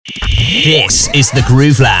This is the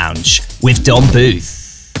Groove Lounge with Dom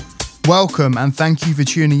Booth. Welcome and thank you for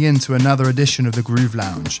tuning in to another edition of the Groove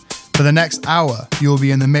Lounge. For the next hour, you'll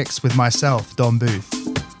be in the mix with myself, Dom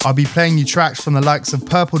Booth. I'll be playing you tracks from the likes of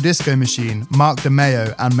Purple Disco Machine, Mark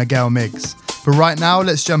Meo and Miguel Migs. But right now,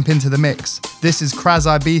 let's jump into the mix. This is Kraz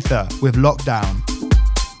Ibiza with Lockdown.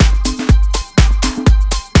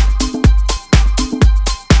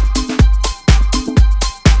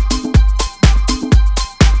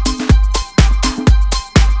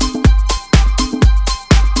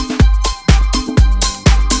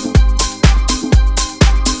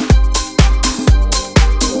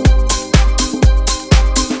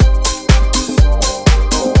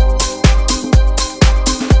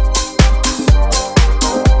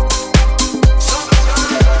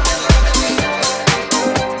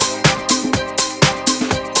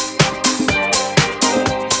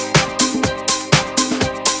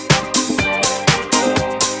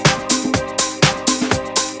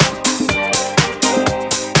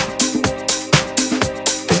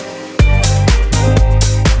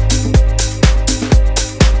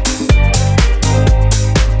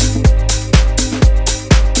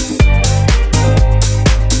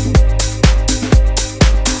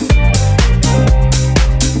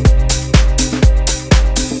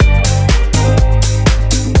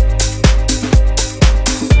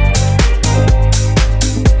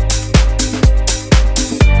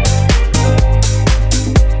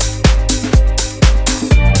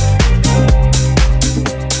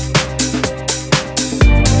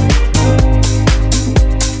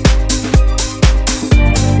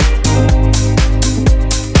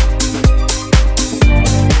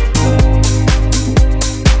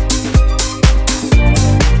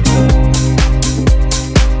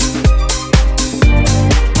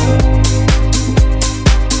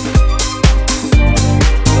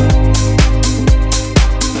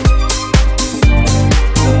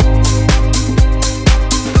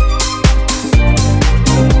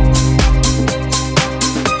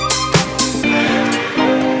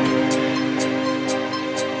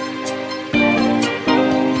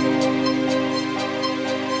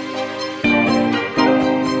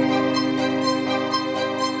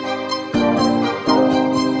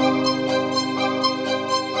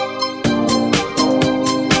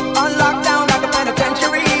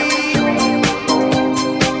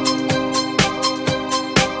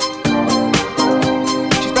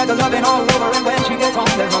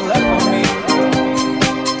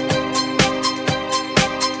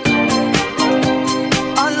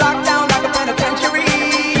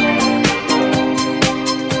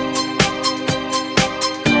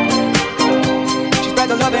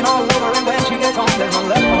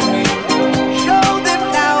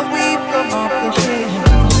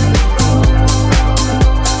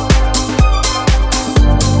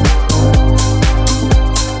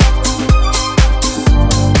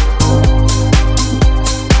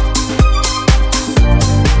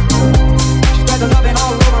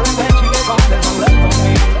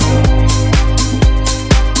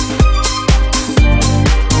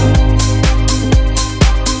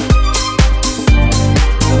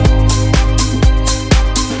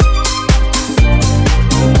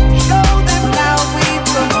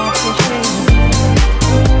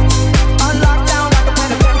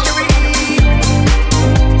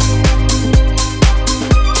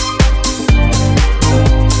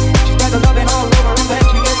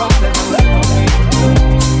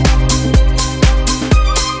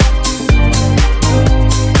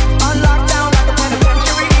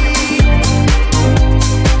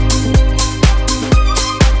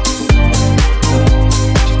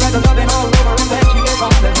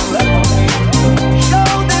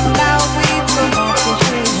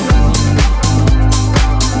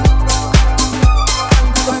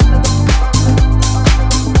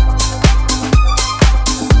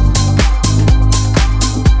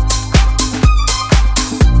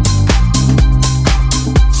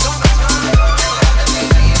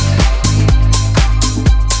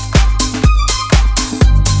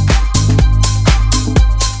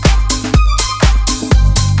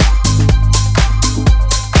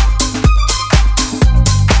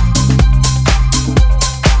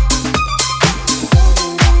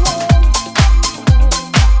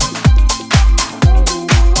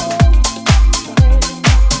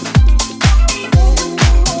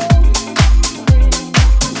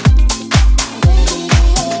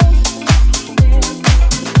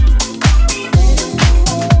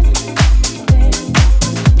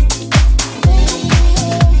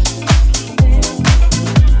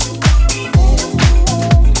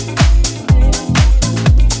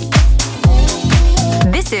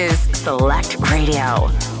 Select Radio.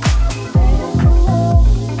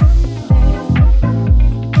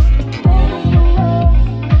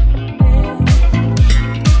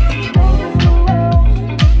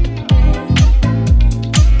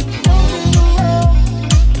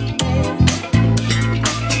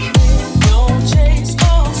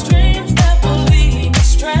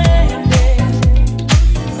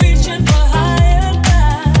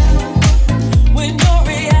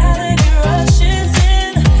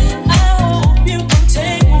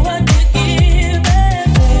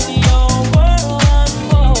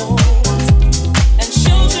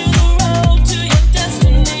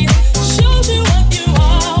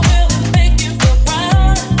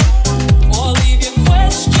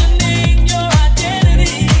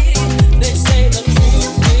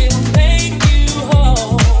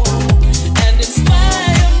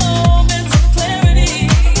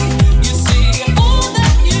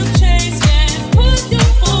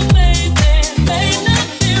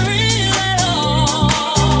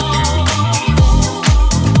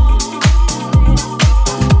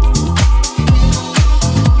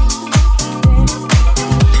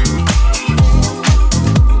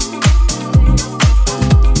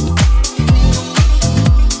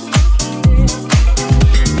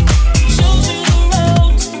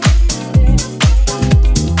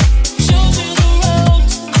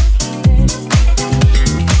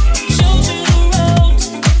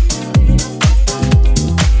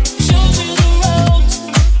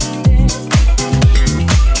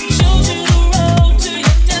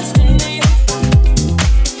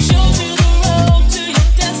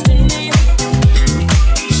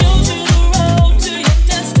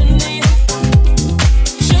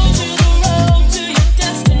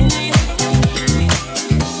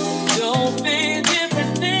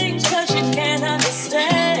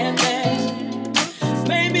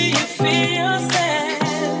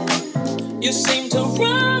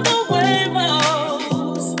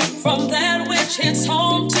 hits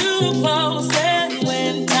home too close, and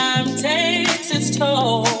when time takes its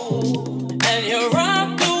toll, and you're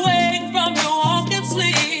rocked awake from your walking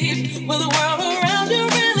sleep, will the world around you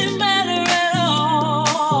really matter at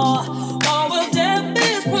all? Or will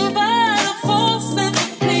deafness provide a false sense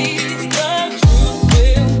of peace? The truth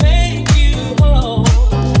will make you whole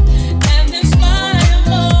and inspire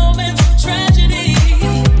moments of tragedy.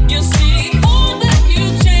 You see, all that you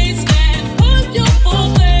chase and put your full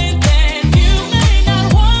faith in, you may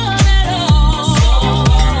not want it all. So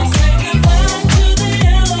say goodbye to the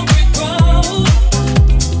yellow brick road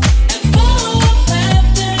and follow a path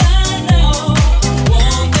that I know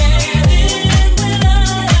won't get in when I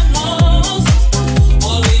am lost,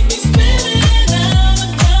 or leave me spinning out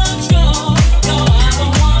of control. No, I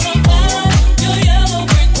don't wanna find your yellow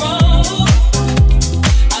brick road.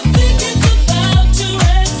 I think it's about to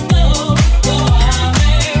explode. Though I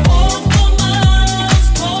may walk for miles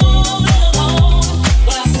cold and alone,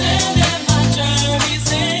 when I stand at my journey's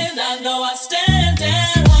end, I know I stand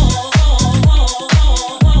at home.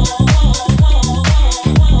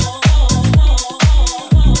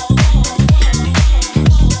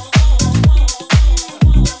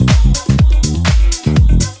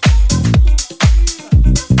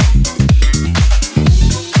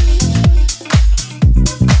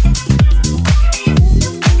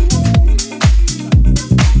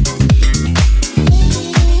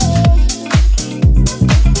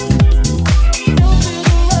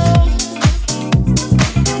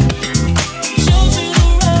 Shows you the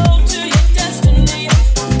road to your destiny.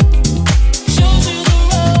 Shows you the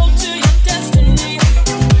road to your destiny.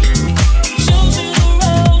 Shows you the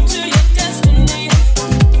road to your destiny.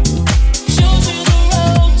 Shows you the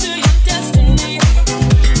road to your destiny.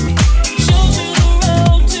 Shows you the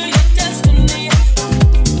road to your destiny.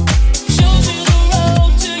 Shows you the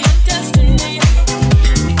road to your destiny.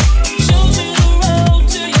 Shows you the road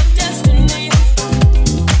to your destiny.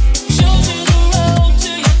 Shows you the road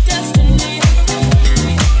to your destiny.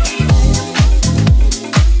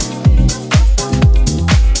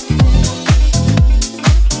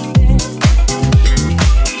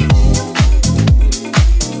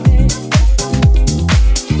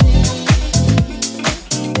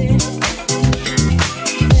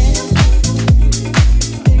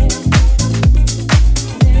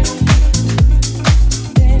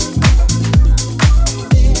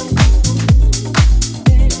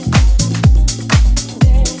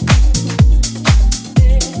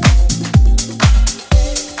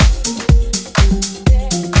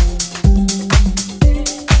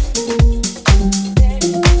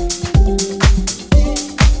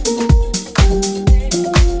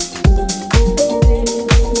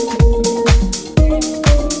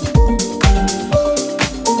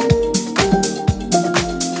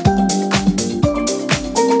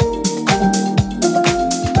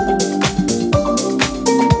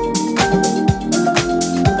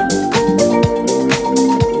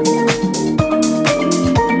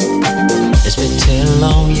 It's been 10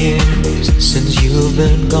 long years since you've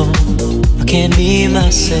been gone. I can't be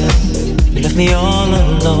myself, you left me all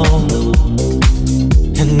alone.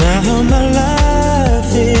 And now my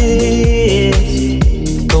life is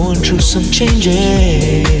going through some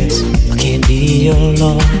changes. I can't be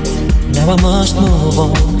alone, now I must move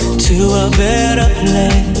on to a better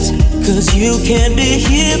place. 'Cause you can't be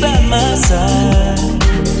here by my side,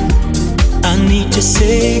 I need to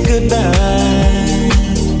say goodbye.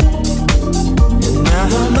 Now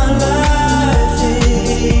my life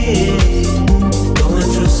is going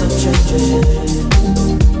through some changes.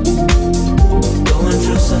 Going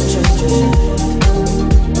through some changes.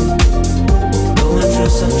 Going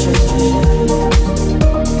through some changes.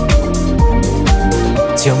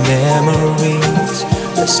 It's your memories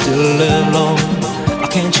that still live on. I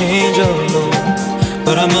can't change alone,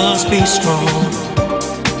 but I must be strong.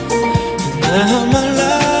 And now my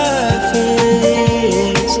life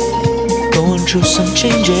is going through some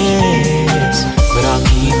changes, but I'll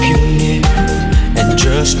keep you near and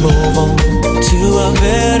just move on to a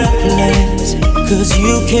better place. 'Cause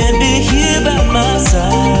you can't be here by my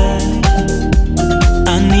side,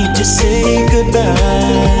 I need to say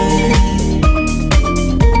goodbye.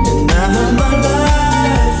 And now my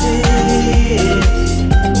life is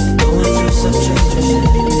going through some changes.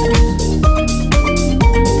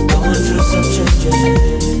 Going through some changes.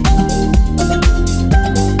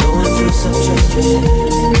 Some changes.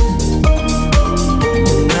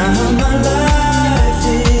 Now my life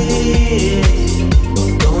is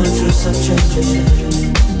going through some changes.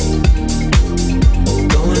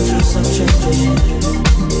 Going through some changes.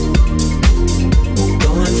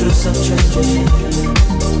 Going through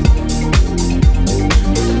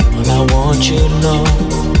should know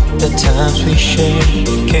the times we share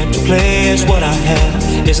can't replace what I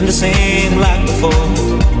have. Isn't the same like before.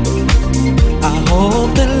 I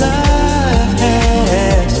hope that life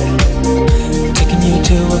has taken you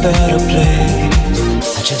to a better place.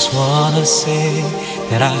 I just wanna say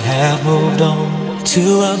that I have moved on to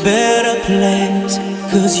a better place.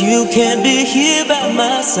 'Cause you can't be here by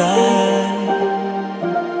my side.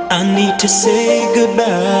 I need to say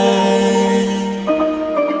goodbye.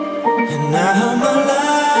 And now my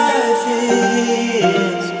life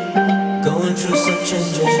is going through some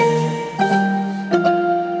changes.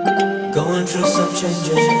 Going through some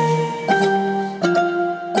changes.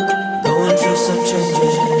 Going through some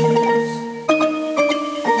changes.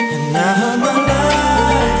 And now my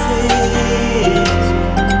life is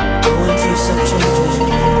going through some changes.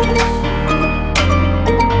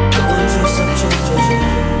 Going through some changes.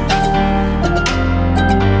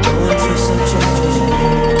 Going through some changes.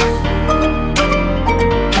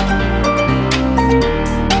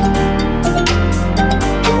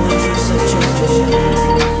 Going through some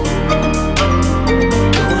changes.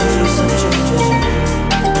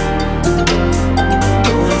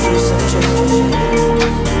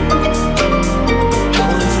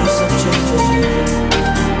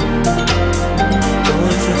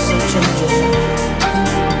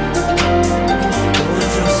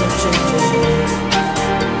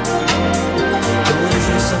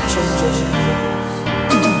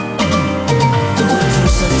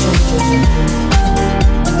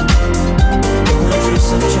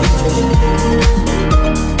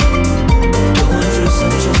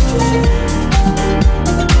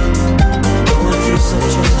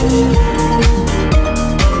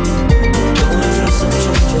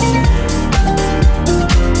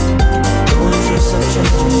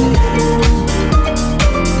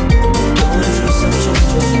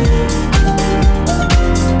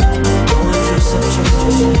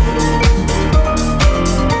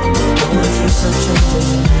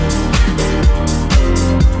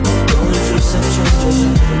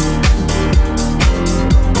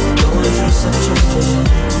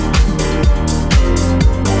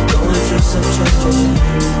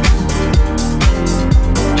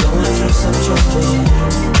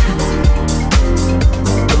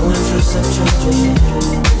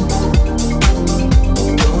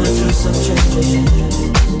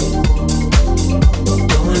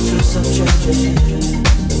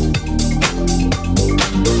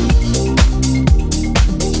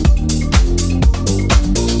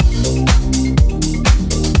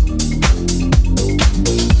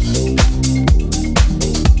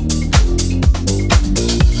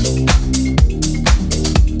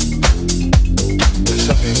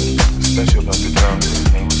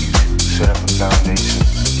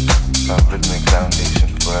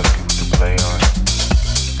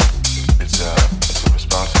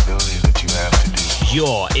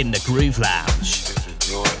 You're in the Groove Lounge.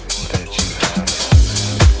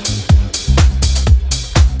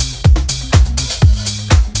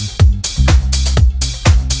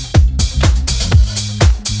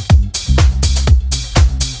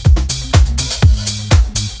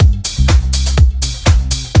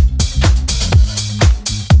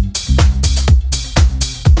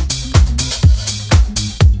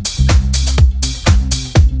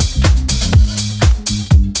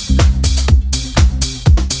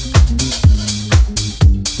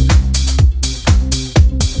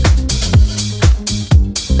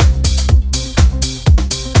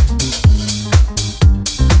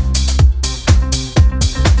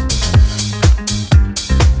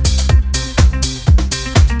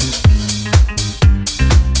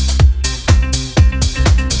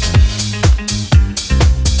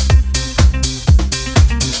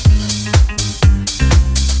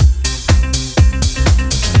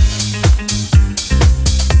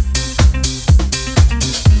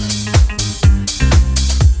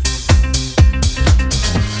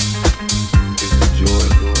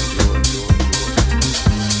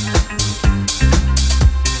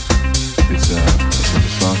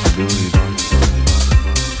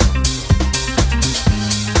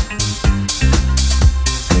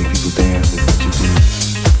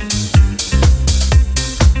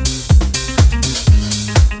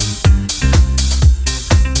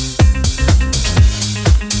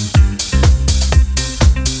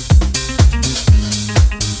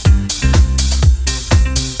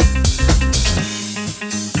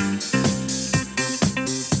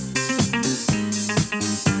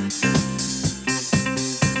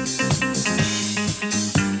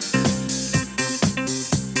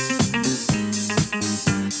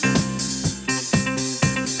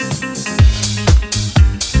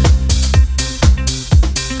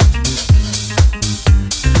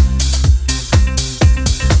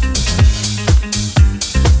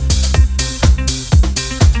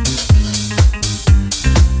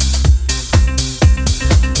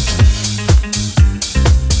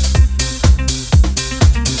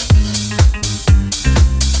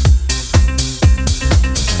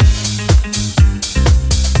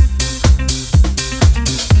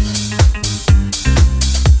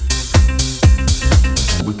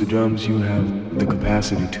 with the drums, you have the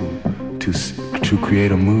capacity to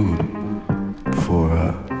create a mood for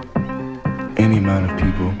any amount of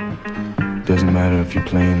people. Doesn't matter if you're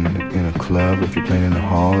playing in a club, if you're playing in a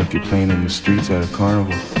hall, if you're playing in the streets at a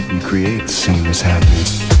carnival. You create the scene that's happening.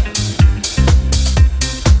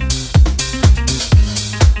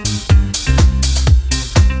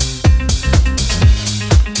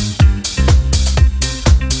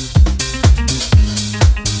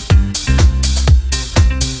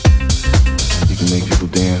 Make people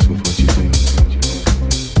dance with what you do.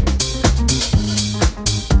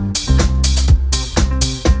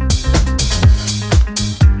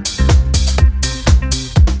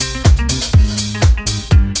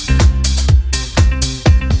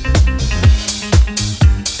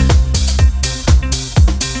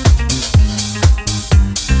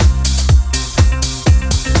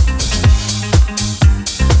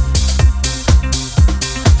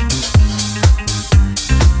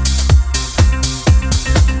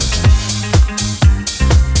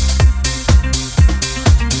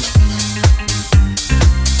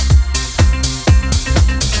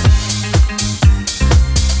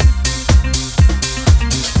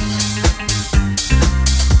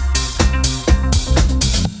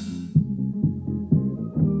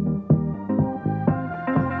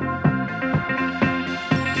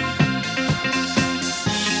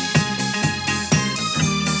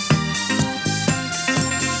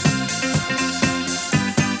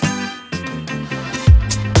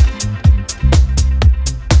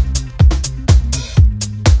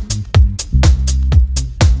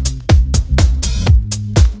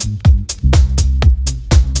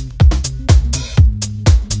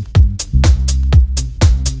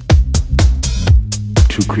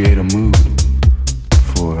 To create a mood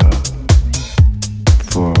for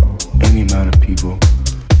any amount of people.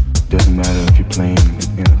 Doesn't matter if you're playing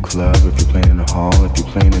in a club, if you're playing in a hall, if you're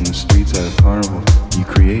playing in the streets at a carnival. You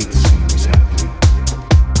create the scene that's happening.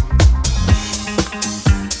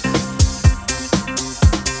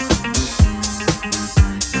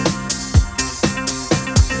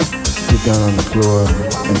 Get down on the floor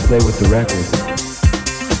and play with the record.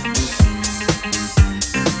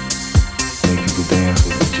 Make people dance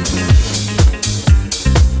with what you do.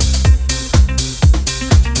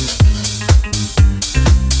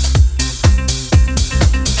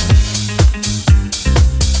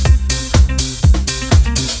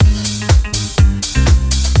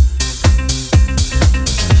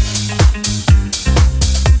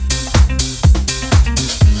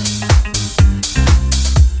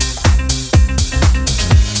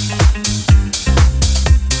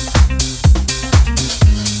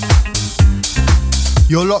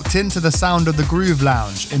 You're locked into the sound of the Groove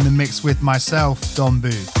Lounge in the mix with myself, Dom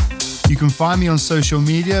Booth. You can find me on social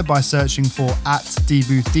media by searching for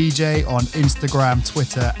 @DBoothDJ on Instagram,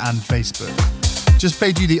 Twitter, and Facebook. Just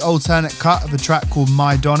played you the alternate cut of a track called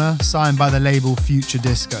My Donna, signed by the label Future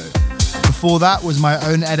Disco. Before that was my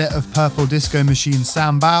own edit of Purple Disco Machine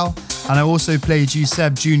Sambal, and I also played you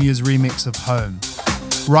Seb Jr.'s remix of Home.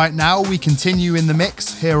 Right now, we continue in the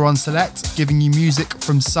mix here on Select, giving you music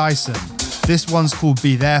from Sison. This one's called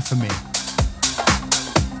Be There For Me.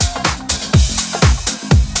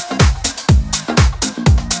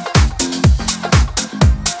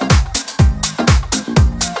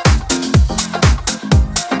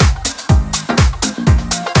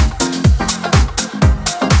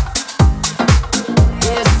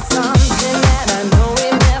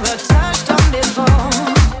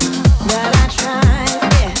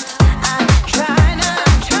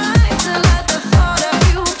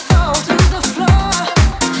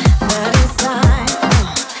 That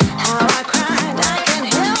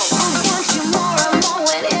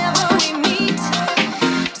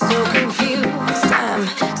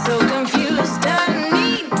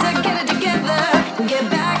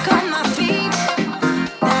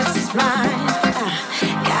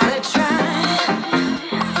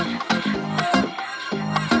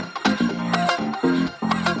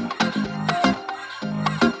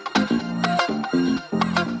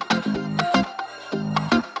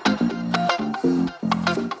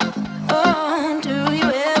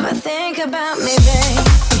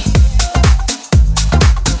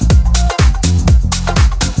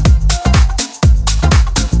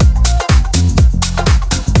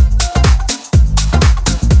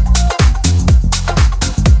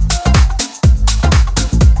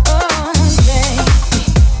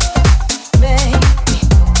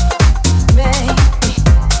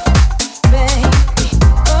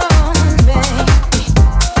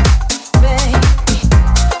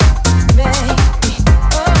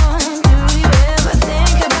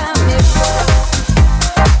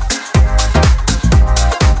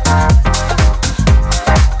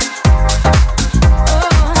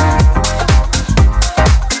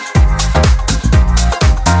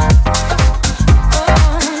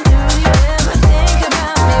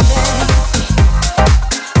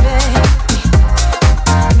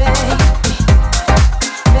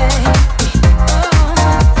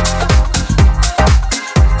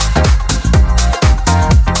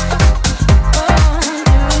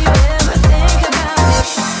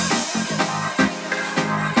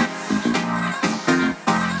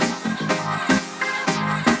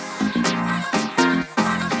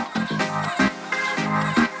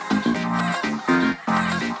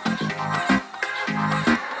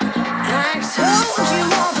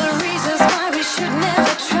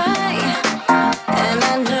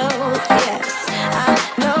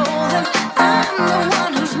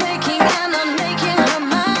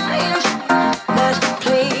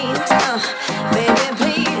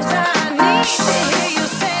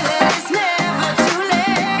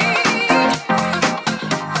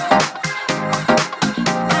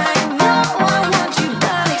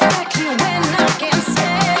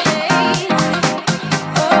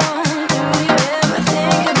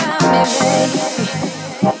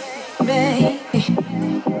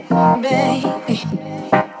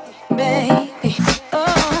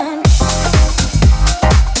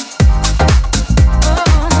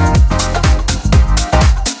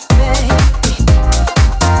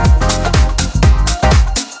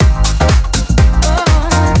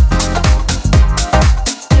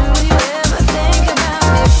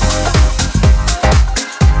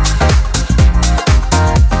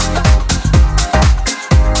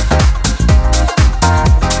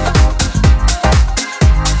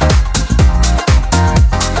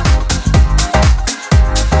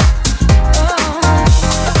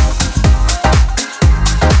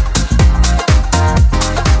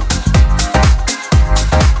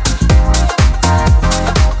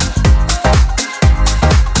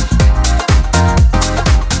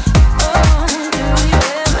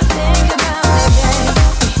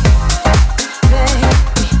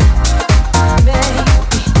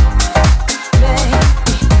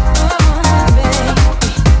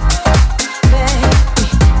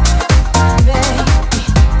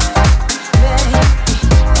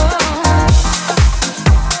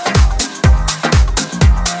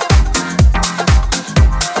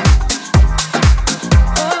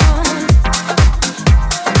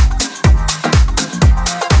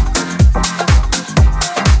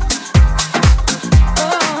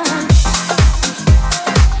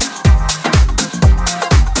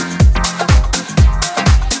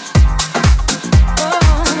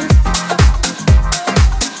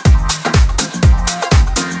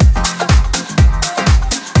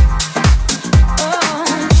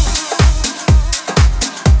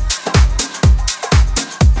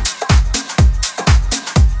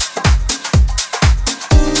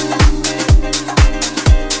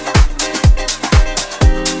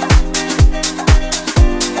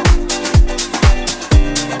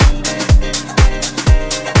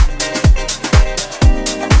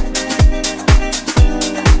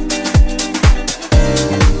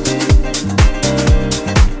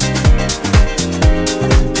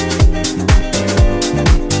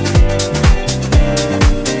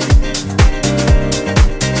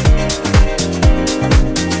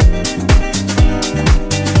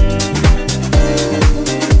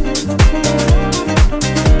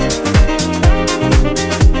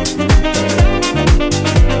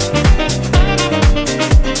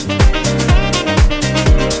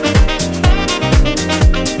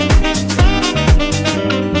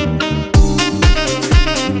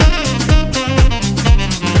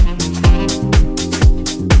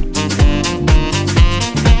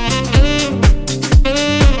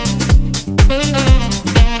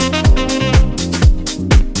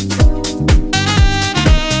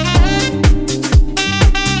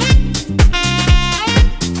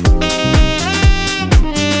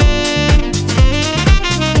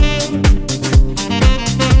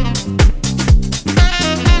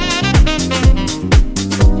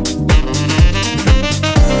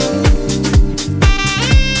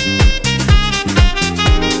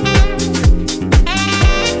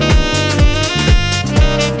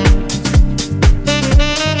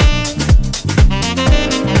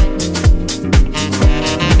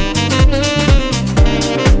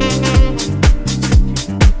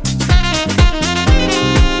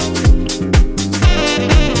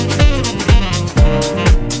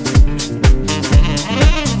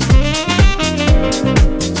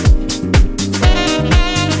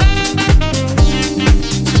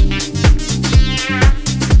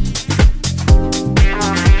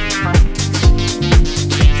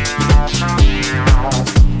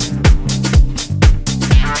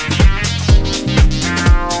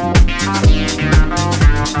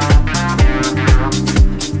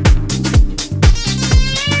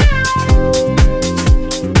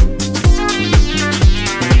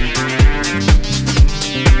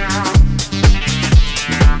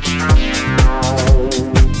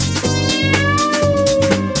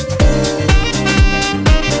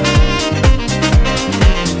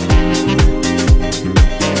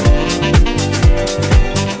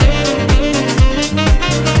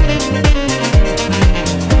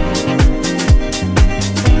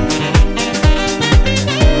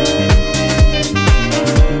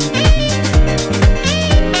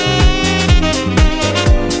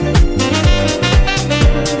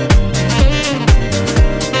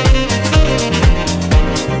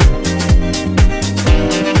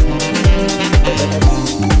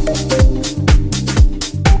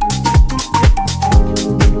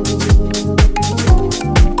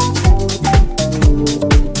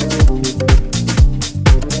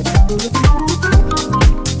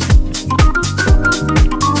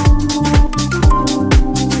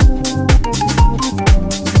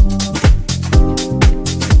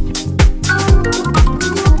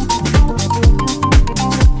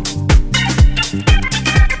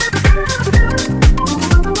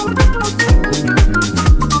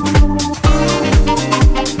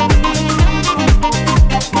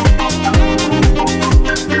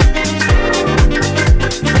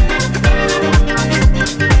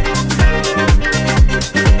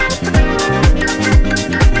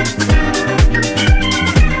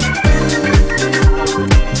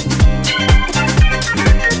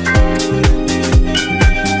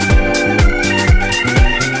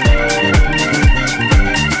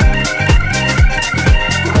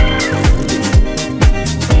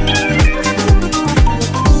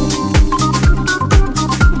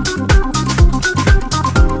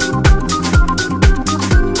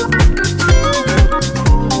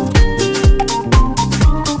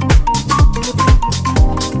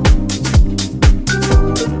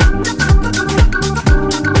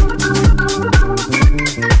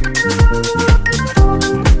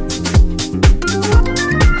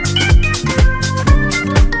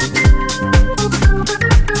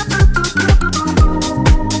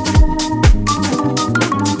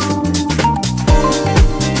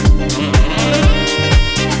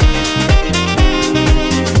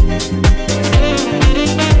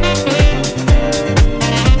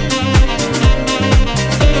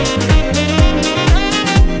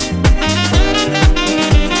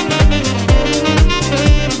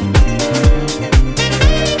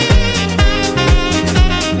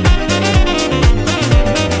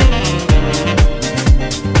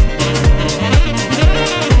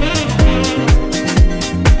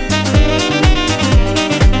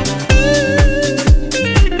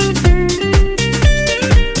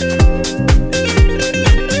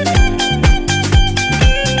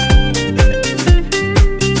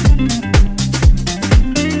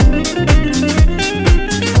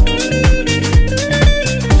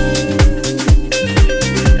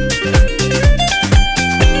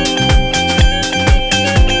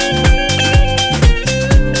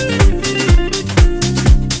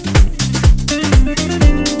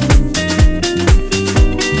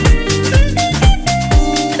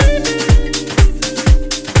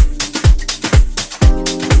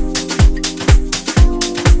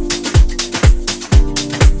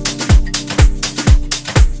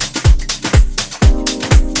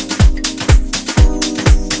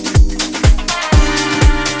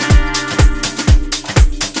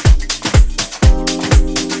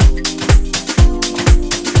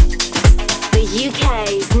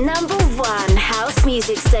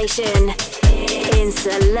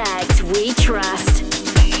Select, we trust.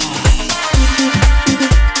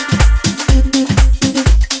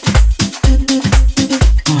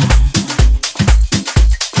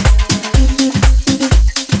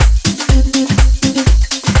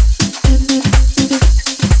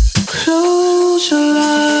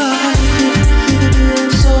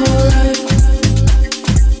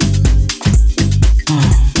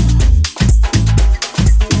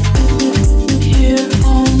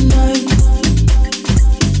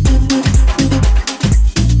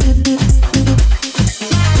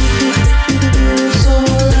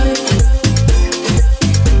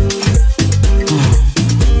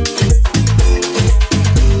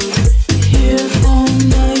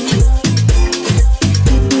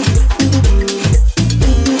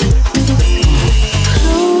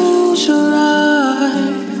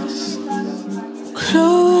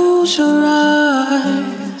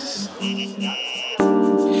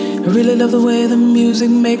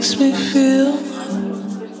 Makes me feel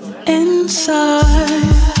inside.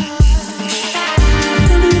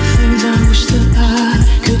 Many things I wish that I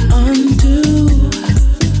could undo.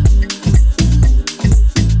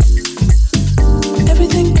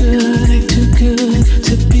 Everything good ain't too good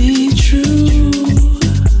to be true.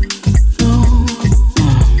 No,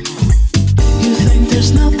 you think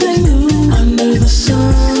there's nothing new under the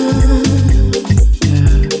sun.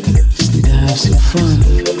 Yeah, just need to have some fun.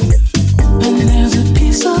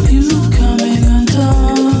 Of you coming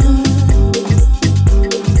undone.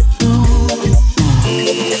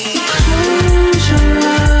 Close your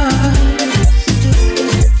eyes.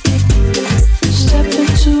 Step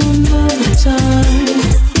into another time.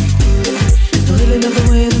 I really love the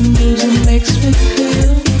way the music makes me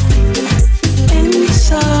feel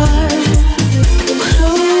inside.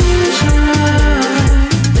 Close your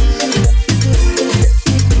eyes.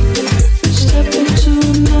 Step into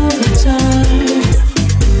another time.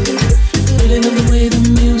 The way the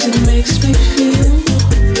music makes me feel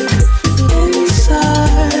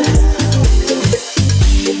inside.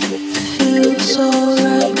 Feels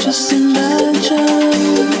alright, just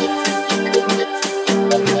imagine.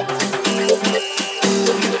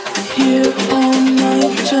 Here all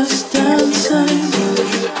night, just dancing.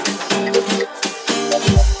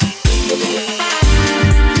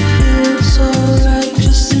 Feels alright,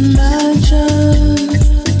 just imagine.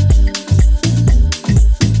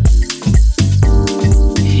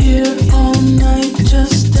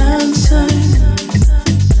 Just dancing.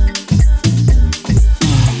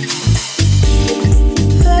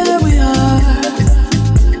 There we are.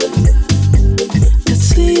 Let's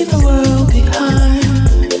leave the world behind.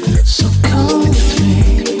 So come with me.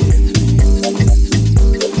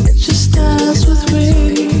 Just dance with me.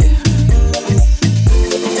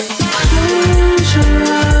 Close your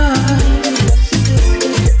eyes.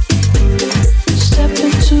 Step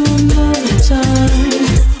into another time.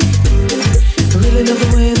 I love the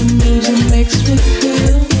way the music makes me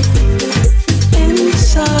feel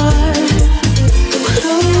inside.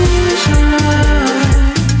 Close your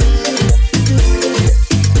eyes.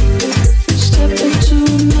 Step into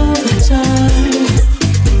another time.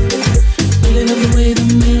 Really love the way the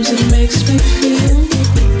music makes me feel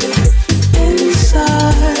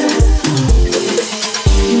inside.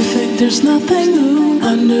 You think there's nothing new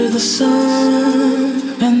under the sun,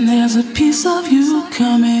 and there's a piece of you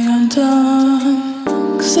coming undone.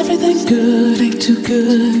 'Cause everything good ain't too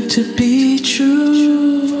good to be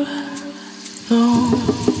true. No.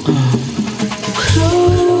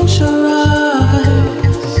 Close your eyes.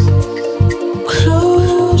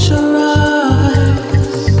 Close your eyes.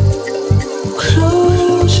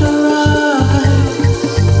 Close your eyes.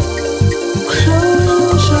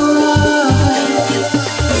 Close your eyes.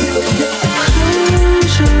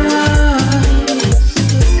 Close your eyes.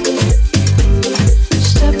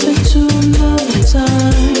 Step into another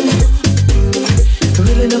time. I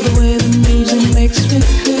really love the way the music makes me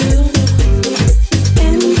feel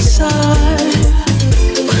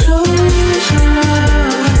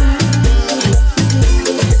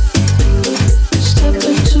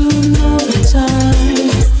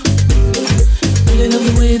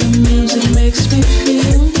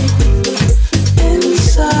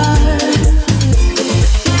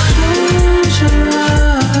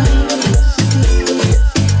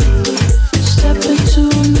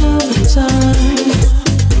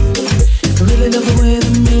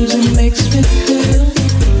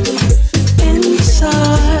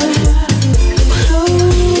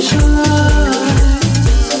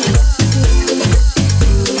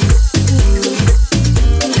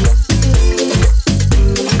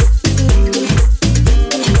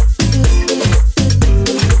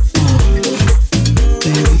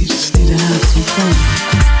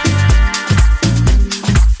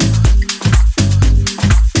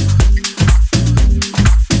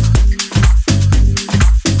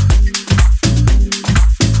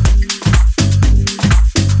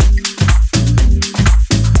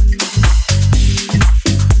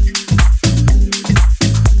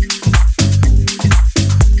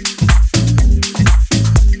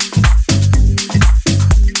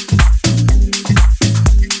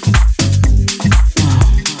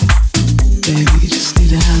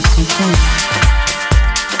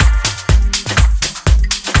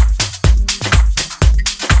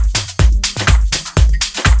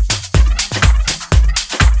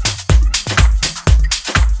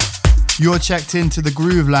You're checked into the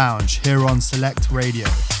Groove Lounge here on Select Radio.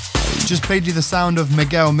 Just played you the sound of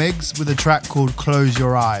Miguel Migs with a track called Close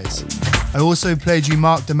Your Eyes. I also played you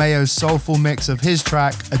Mark DeMeo's soulful mix of his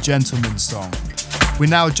track, A Gentleman's Song. We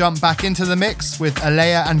now jump back into the mix with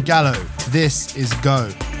Alea and Gallo. This is Go.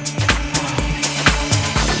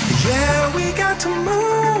 Yeah, we got to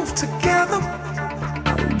move together.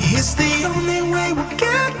 It's the only way we'll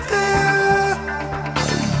get there.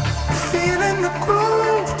 Feeling the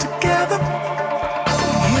groove together.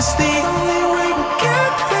 It's the only way we'll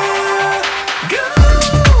get there. Go!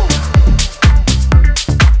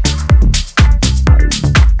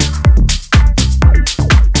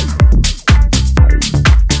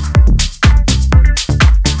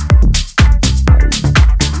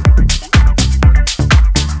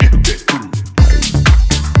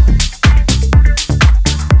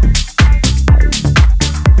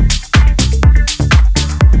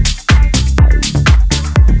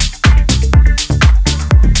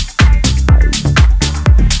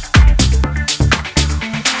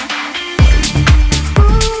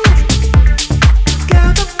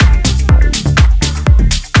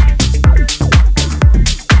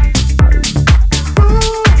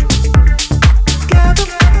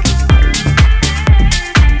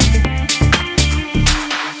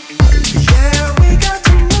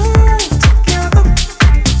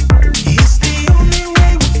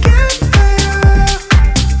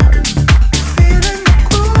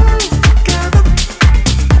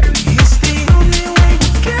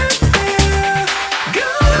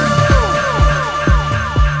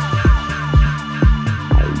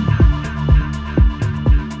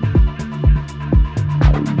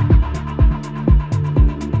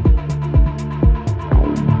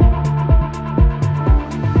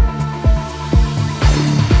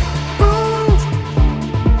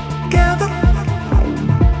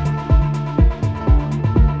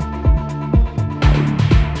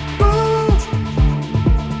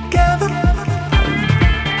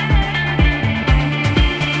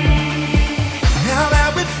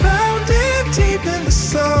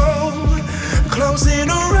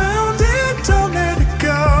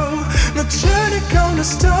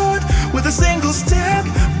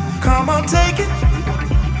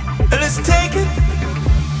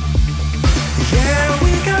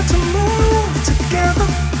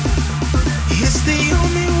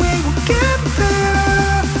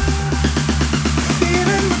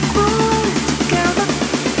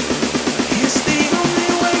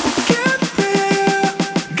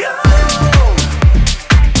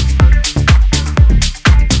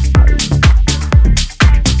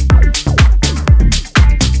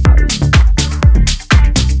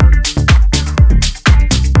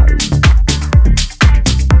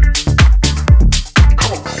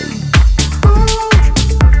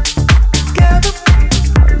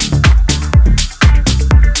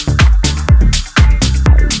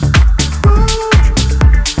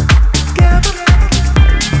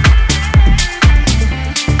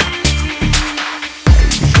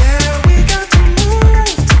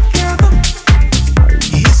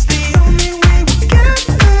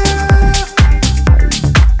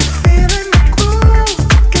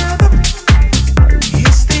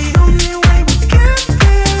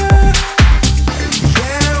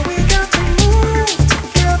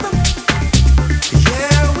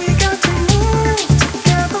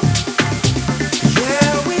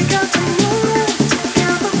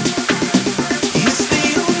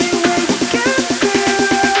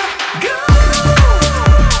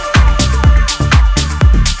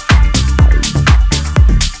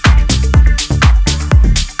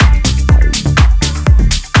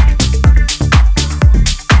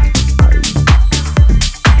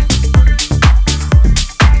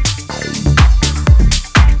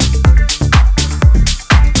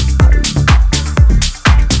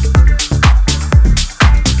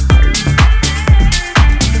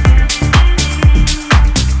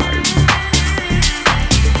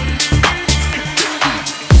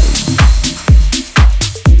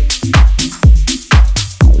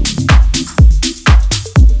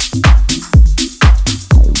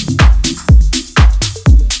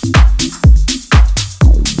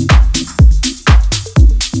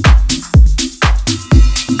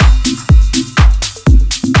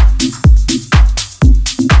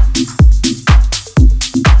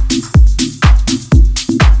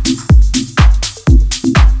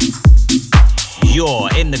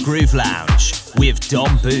 Groove Lounge with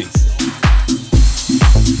Dom Booth.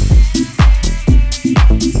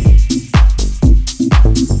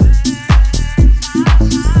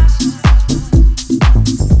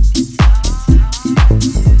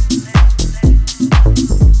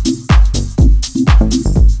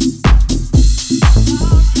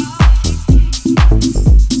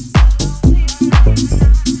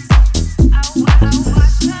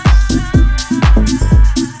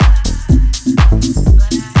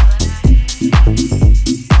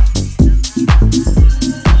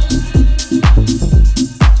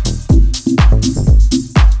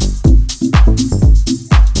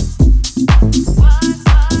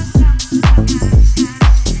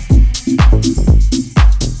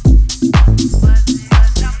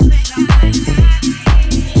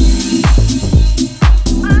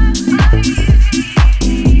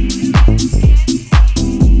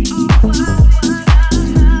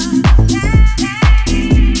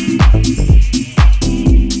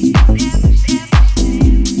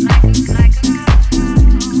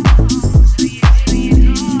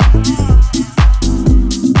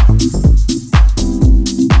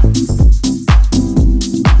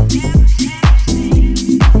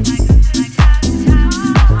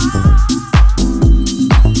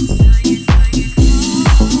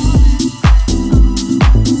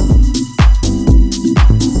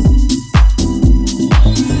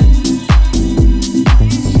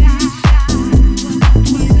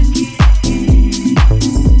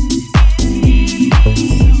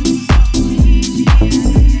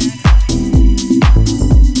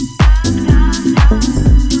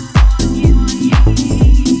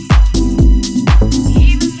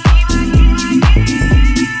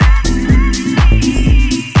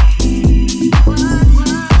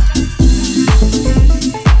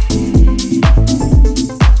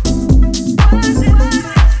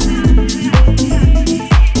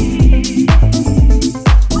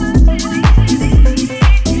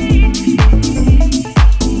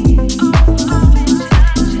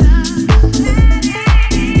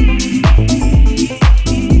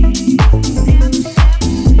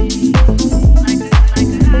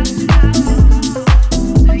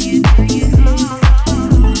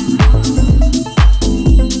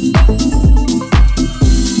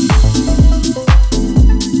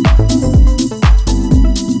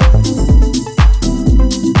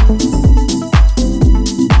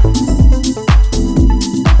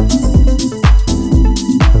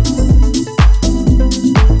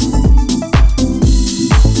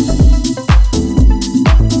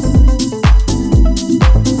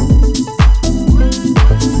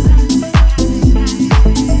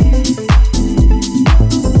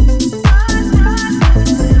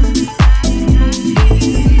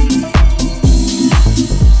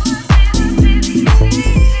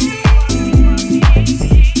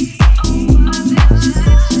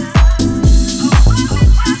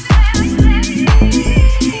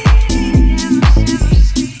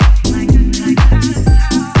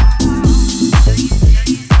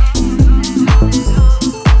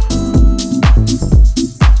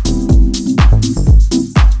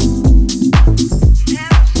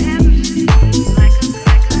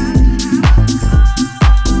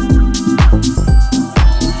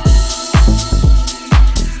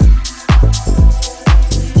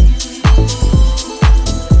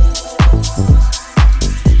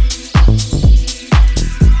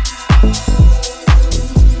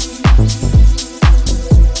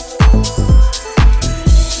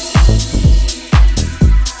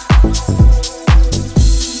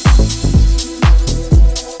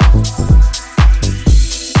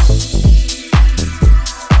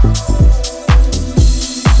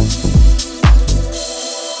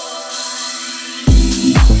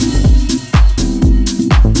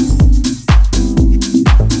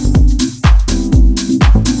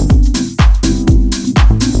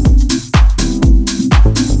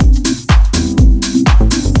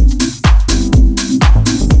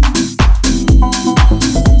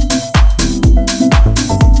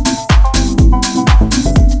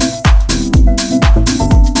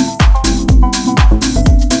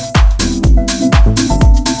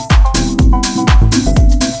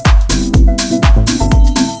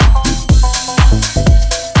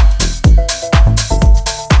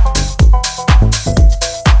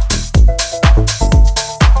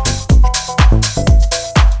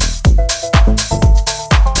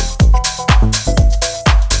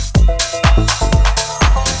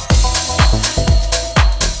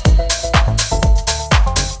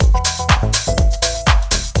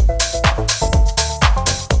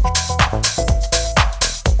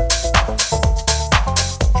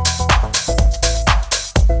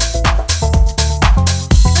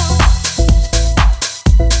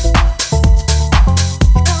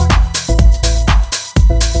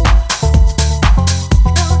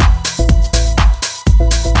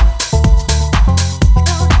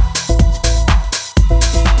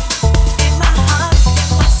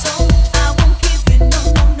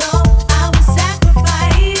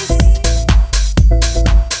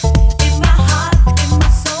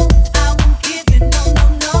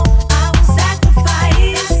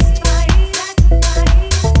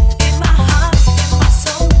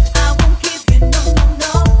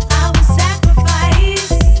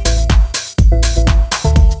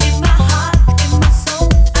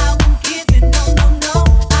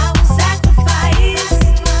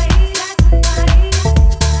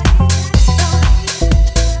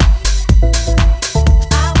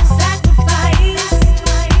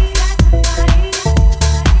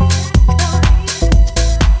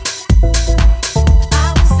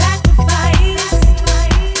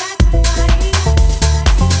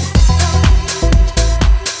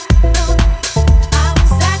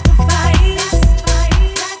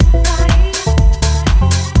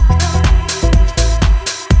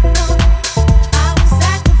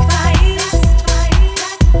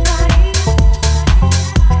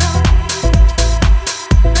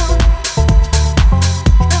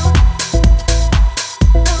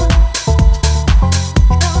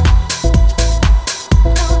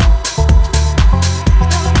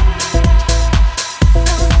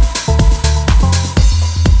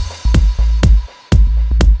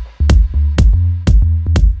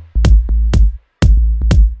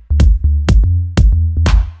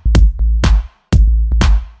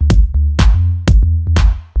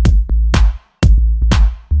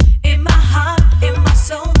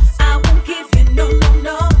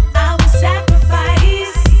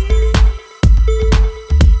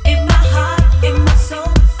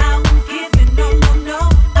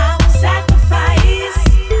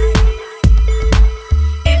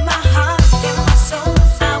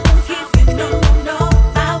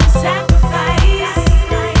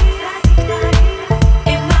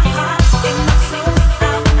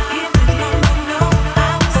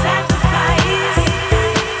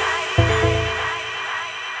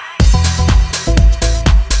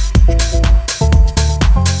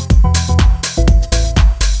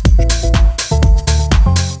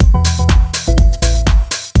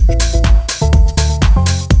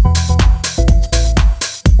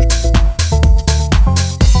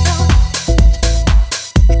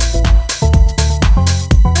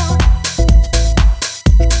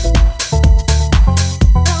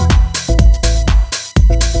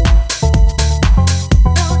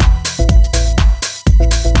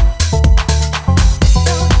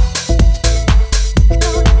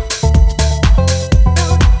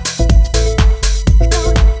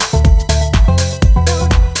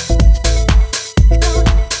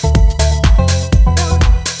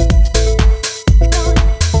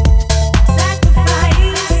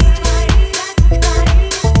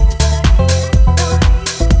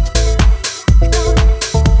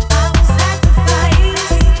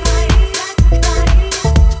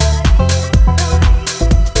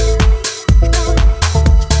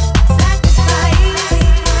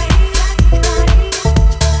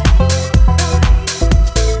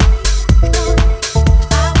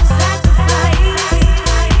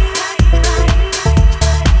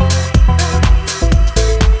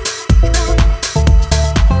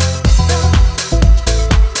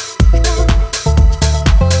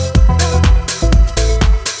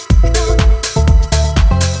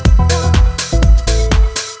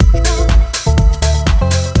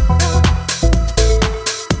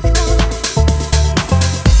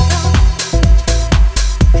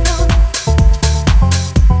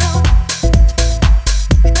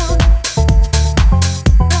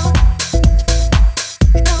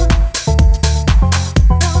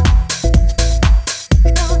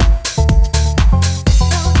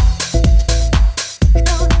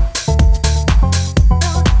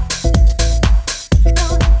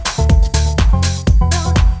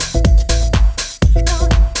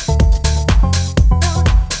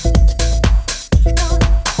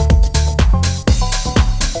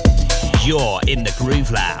 in the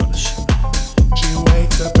Groove Lounge. She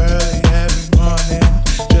wakes up early every morning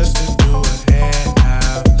just to do her hair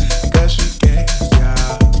now because she gets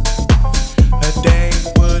job. Her day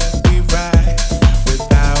wouldn't be right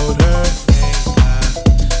without her makeup,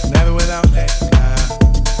 never without makeup.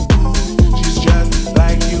 She's just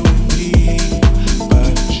like you and me,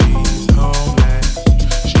 but she's homeless.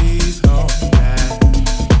 She's homeless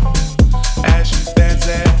as she stands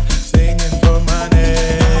there singing for money.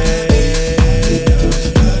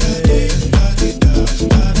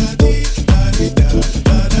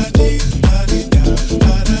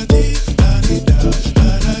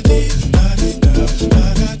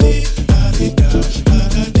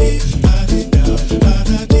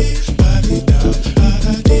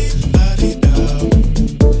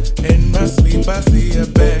 In my sleep I see her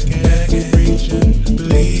begging, reaching,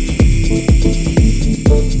 please.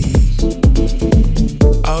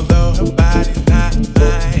 Although her body's not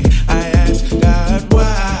mine, I ask God why.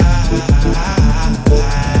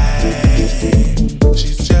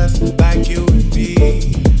 She's just like you and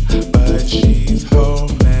me, but she's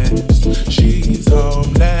homeless. She's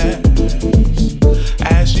homeless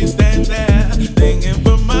as she stands there thinking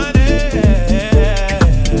for money.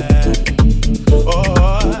 Oh,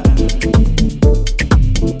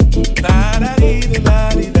 la da dee da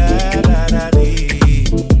dee da da da dee.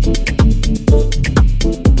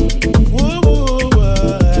 Woo woo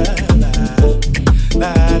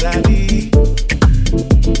la da dee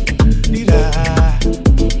dee da.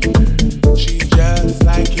 She's just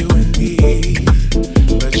like you and me,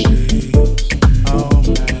 but she's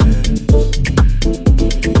homeless.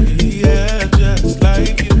 Yeah, just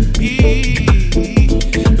like you and me,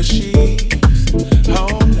 but she's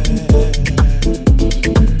homeless.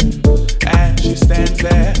 And she stands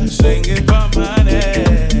there singing for money.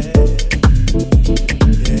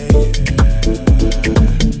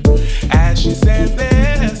 As she stands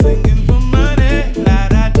there singing for money, la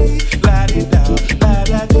da dee, la dee da, la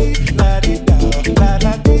da dee, la dee da, la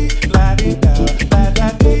da dee, la dee da, la da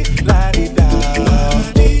dee, la dee da.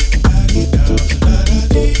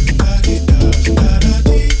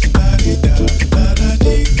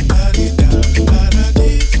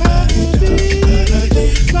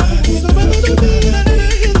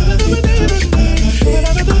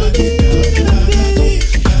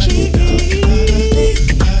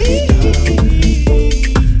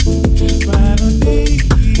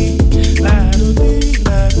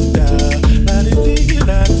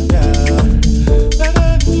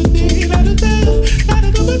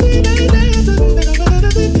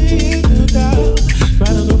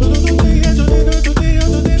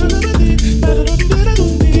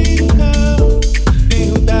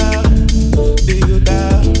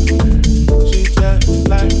 She's just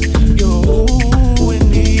like you and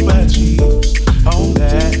me, but she's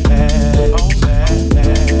homeless.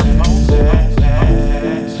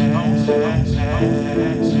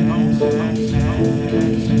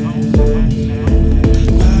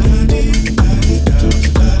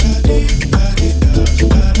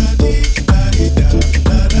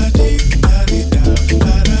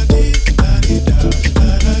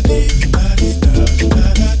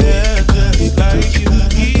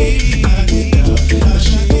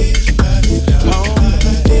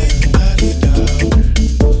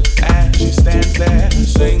 And she stands there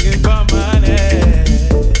singing for money.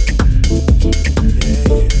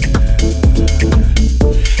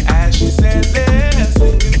 As she stands there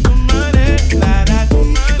singing for money, la da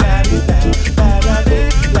dee, la dee da, la da dee,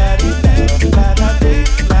 la dee da, la da dee,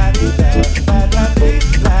 la dee da, la da dee,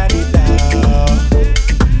 la dee da.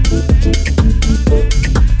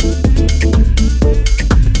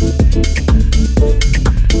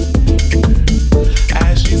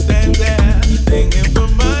 As she stands there singing for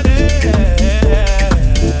money.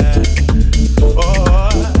 Oh,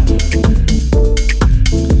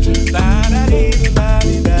 la da dee da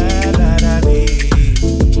da da dee.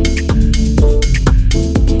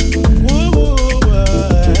 Woo woo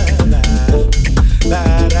la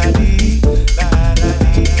da dee, la da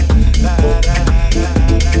dee, la da dee,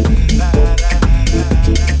 la da dee.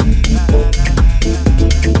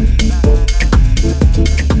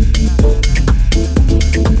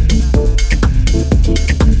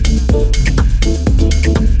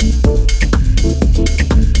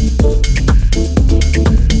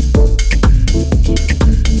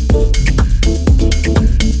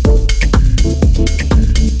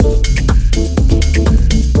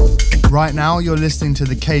 Right now, you're listening to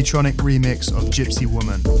the K-Tronic remix of Gypsy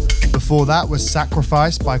Woman. Before that was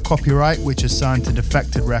Sacrifice by Copyright, which is signed to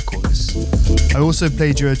Defected Records. I also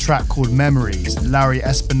played you a track called Memories, Larry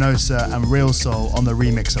Espinosa and Real Soul on the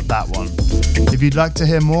remix of that one. If you'd like to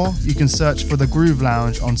hear more, you can search for The Groove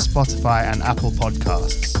Lounge on Spotify and Apple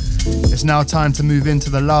Podcasts. It's now time to move into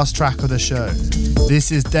the last track of the show.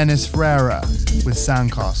 This is Dennis Ferreira with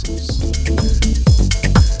Sandcastles.